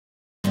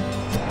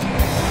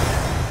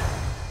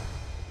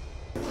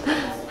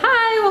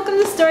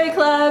story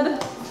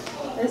club.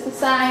 There's the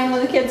sign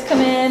when the kids come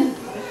in.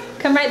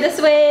 Come right this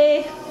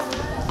way.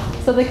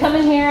 So they come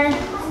in here,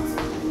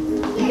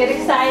 they get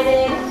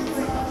excited.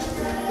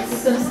 This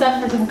is some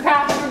stuff for some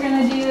crafts we're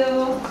gonna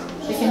do.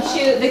 They can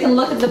shoot, they can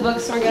look at the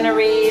books we're gonna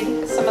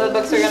read. Some of the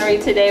books we're gonna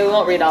read today, we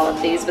won't read all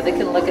of these, but they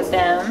can look at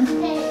them.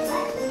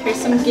 Here's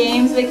some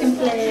games they can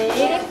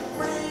play.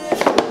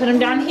 Put them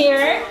down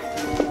here.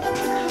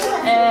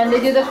 And they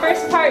do the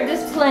first part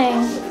just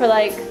playing for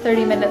like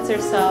 30 minutes or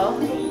so.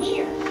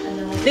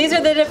 These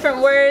are the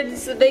different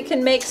words that they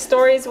can make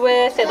stories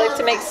with. They like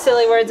to make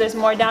silly words. There's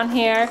more down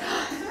here.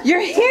 You're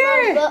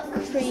here!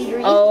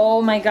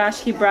 Oh my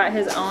gosh, he brought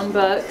his own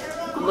book.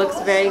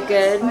 Looks very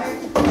good.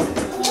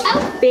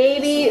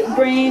 Baby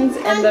Brains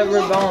and the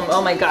Rebone.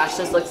 Oh my gosh,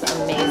 this looks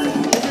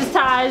amazing. This is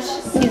Taj.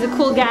 He's a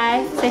cool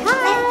guy. Say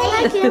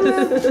hi!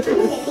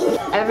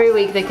 Every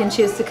week they can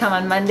choose to come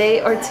on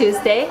Monday or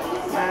Tuesday.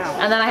 Wow.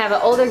 And then I have an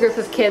older group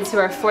of kids who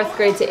are 4th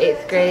grade to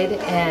 8th grade,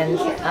 and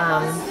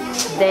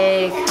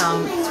they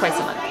come twice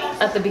a month.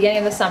 At the beginning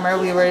of the summer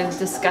we were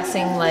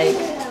discussing like,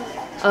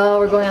 oh,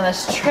 we're going on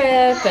this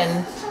trip,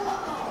 and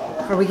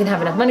or we can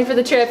have enough money for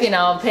the trip, you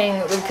know,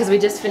 paying, because we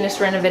just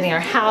finished renovating our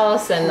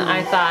house, and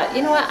I thought,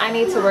 you know what, I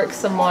need to work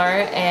some more,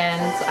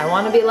 and I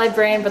want to be a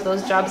librarian, but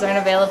those jobs aren't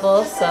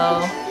available, so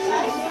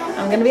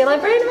I'm going to be a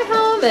librarian in my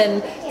home,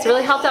 and it's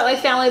really helped out my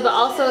family, but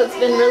also it's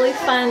been really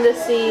fun to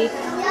see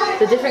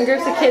the different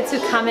groups of kids who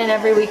come in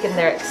every week and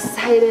they're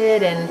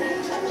excited, and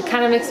it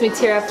kind of makes me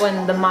tear up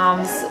when the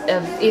moms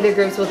of either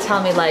groups will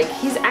tell me like,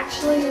 he's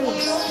actually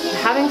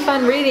having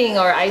fun reading,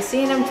 or I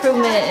see an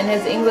improvement in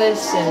his English,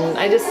 and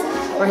I just,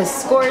 or his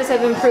scores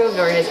have improved,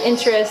 or his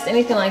interest,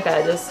 anything like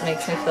that. It just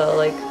makes me feel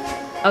like,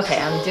 okay,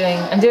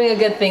 I'm doing a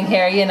good thing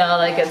here, you know,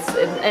 like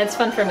it's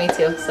fun for me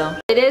too. So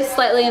it is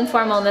slightly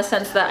informal in the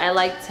sense that I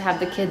like to have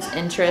the kids'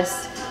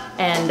 interest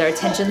and their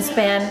attention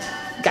span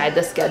guide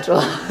the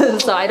schedule.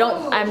 So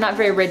I'm not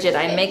very rigid.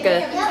 I make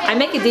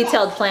a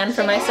detailed plan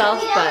for myself,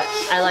 but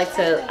I like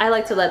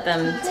to let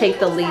them take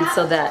the lead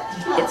so that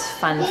it's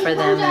fun for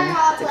them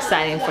and it's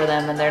exciting for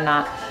them, and they're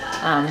not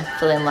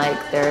feeling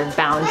like they're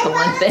bound to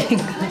one thing.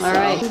 So, all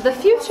right. The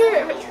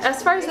future,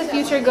 as far as the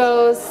future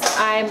goes,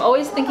 I'm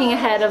always thinking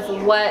ahead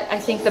of what I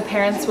think the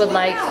parents would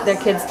like their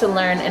kids to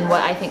learn and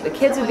what I think the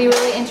kids would be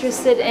really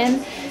interested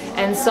in.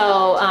 And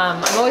so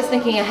I'm always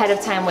thinking ahead of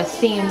time with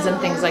themes and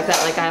things like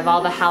that. Like I have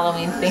all the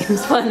Halloween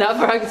themes planned out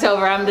for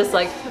October. I'm just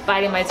like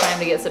biding my time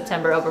to get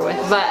September over with.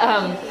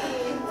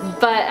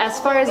 But as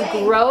far as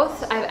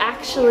growth, I've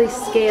actually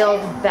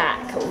scaled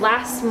back.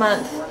 Last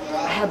month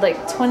I had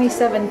like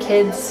 27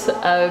 kids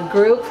a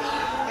group,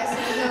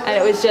 and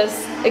it was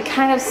just, it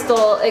kind of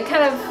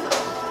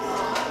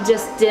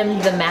just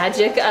dimmed the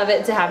magic of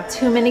it to have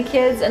too many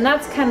kids. And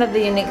that's kind of the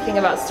unique thing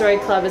about Story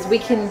Club, is we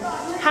can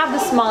have the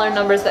smaller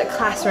numbers that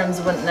classrooms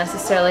wouldn't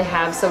necessarily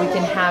have, so we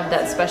can have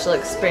that special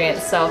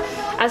experience. So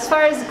as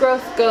far as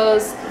growth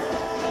goes,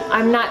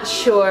 I'm not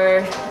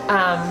sure.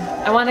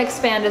 I want to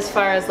expand as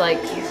far as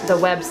like the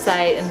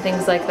website and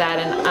things like that,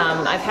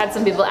 and I've had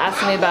some people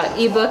ask me about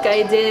ebook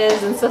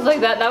ideas and stuff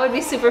like that. That would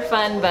be super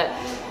fun, but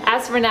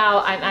as for now,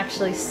 I'm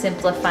actually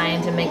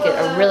simplifying to make it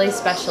a really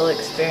special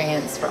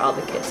experience for all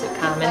the kids who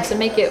come, and to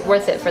make it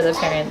worth it for the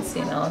parents,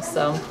 you know,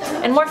 so,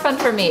 and more fun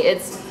for me.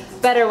 It's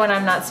better when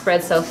I'm not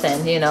spread so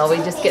thin, you know, we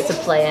just get to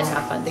play and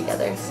have fun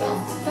together, so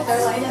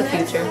that's the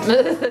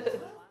future.